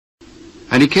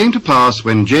And it came to pass,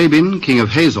 when Jabin, king of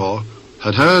Hazor,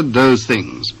 had heard those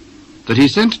things, that he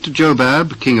sent to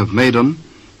Jobab, king of Madon,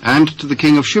 and to the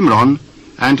king of Shimron,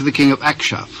 and to the king of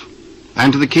Achshaph,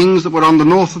 and to the kings that were on the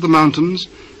north of the mountains,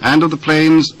 and of the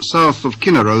plains south of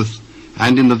Chinneroth,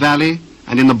 and in the valley,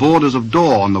 and in the borders of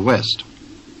Dor on the west,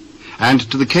 and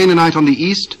to the Canaanite on the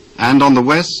east, and on the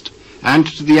west, and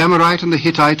to the Amorite and the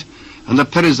Hittite, and the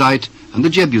Perizzite, and the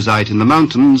Jebusite in the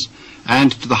mountains,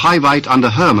 and to the Hivite under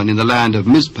Hermon in the land of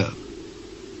Mizpeh.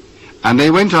 And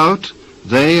they went out,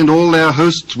 they and all their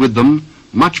hosts with them,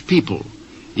 much people,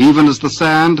 even as the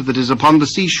sand that is upon the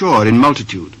seashore in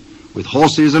multitude, with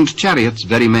horses and chariots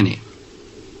very many.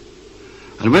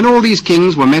 And when all these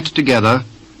kings were met together,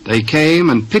 they came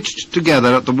and pitched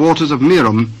together at the waters of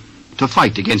Merom to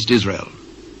fight against Israel.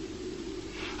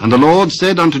 And the Lord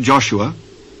said unto Joshua,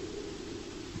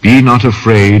 Be not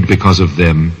afraid because of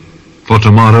them, for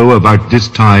tomorrow about this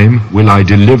time will I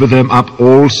deliver them up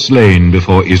all slain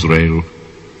before Israel.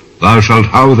 Thou shalt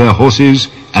hough their horses,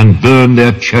 and burn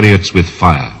their chariots with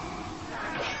fire.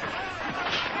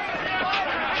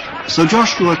 So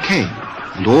Joshua came,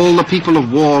 and all the people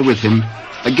of war with him,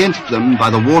 against them by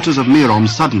the waters of Merom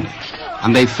suddenly,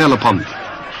 and they fell upon them.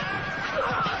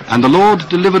 And the Lord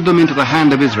delivered them into the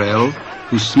hand of Israel,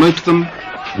 who smote them,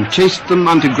 and chased them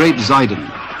unto great Zidon,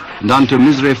 and unto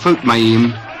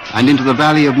Misrephotmaim, and into the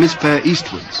valley of Mizpeh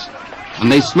eastwards,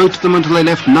 and they smote them until they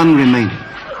left none remaining.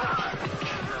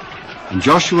 And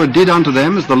Joshua did unto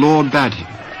them as the Lord bade him.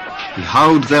 He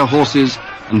houghed their horses,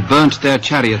 and burnt their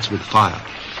chariots with fire.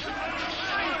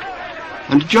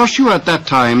 And Joshua at that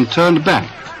time turned back,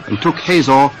 and took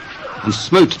Hazor, and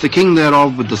smote the king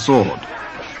thereof with the sword.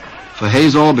 For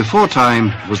Hazor before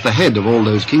time was the head of all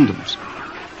those kingdoms.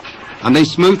 And they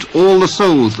smote all the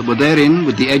souls that were therein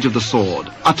with the edge of the sword,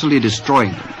 utterly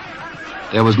destroying them.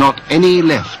 There was not any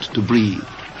left to breathe.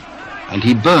 And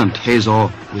he burnt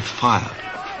Hazor with fire.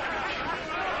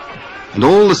 And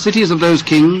all the cities of those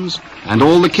kings, and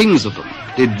all the kings of them,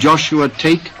 did Joshua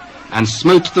take, and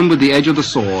smote them with the edge of the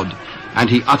sword, and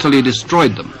he utterly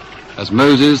destroyed them, as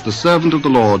Moses the servant of the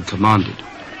Lord commanded.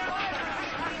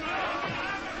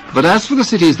 But as for the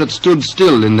cities that stood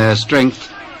still in their strength,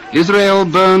 Israel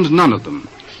burned none of them,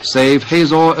 save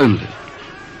Hazor only.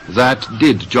 That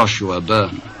did Joshua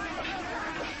burn.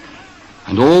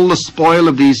 And all the spoil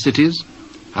of these cities,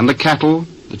 and the cattle,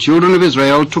 the children of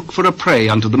Israel took for a prey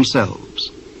unto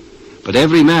themselves. But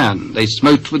every man they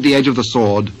smote with the edge of the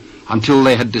sword, until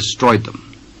they had destroyed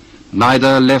them.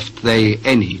 Neither left they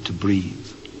any to breathe.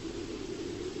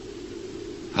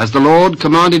 As the Lord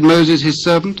commanded Moses his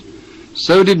servant,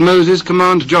 so did Moses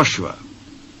command Joshua,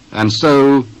 and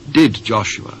so did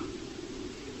Joshua.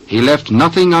 He left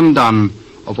nothing undone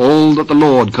of all that the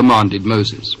Lord commanded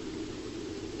Moses.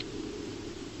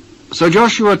 So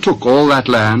Joshua took all that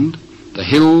land, the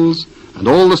hills, and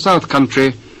all the south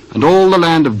country, and all the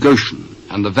land of Goshen,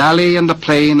 and the valley, and the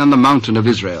plain, and the mountain of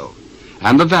Israel,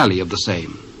 and the valley of the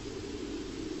same.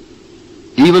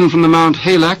 Even from the Mount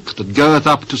Halak that goeth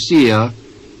up to Seir,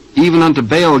 even unto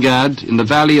Baalgad in the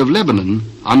valley of Lebanon,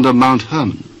 under Mount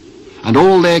Hermon. And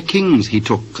all their kings he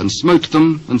took, and smote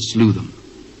them, and slew them.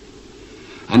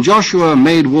 And Joshua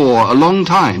made war a long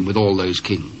time with all those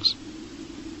kings.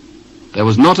 There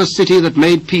was not a city that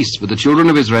made peace with the children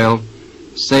of Israel,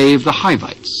 save the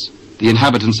Hivites, the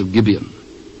inhabitants of Gibeon.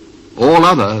 All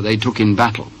other they took in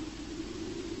battle.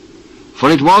 For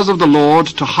it was of the Lord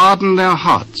to harden their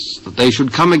hearts, that they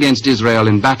should come against Israel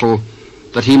in battle,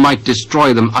 that he might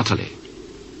destroy them utterly,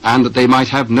 and that they might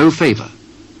have no favor,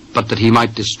 but that he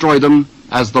might destroy them,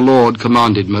 as the Lord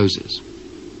commanded Moses.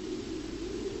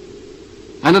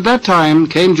 And at that time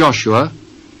came Joshua,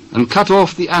 and cut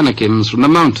off the Anakims from the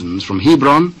mountains, from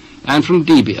Hebron, and from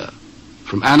Debir,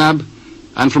 from Anab,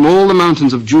 and from all the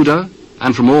mountains of Judah,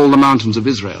 and from all the mountains of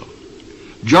Israel.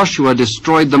 Joshua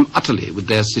destroyed them utterly with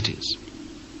their cities.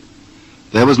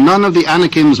 There was none of the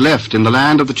Anakims left in the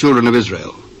land of the children of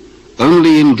Israel.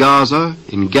 Only in Gaza,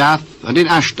 in Gath, and in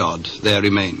Ashdod there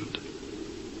remained.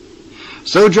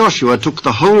 So Joshua took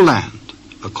the whole land,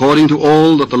 according to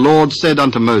all that the Lord said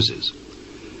unto Moses.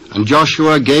 And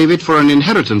Joshua gave it for an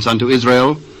inheritance unto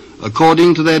Israel,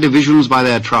 according to their divisions by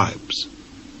their tribes.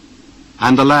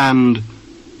 And the land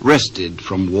rested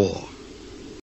from war.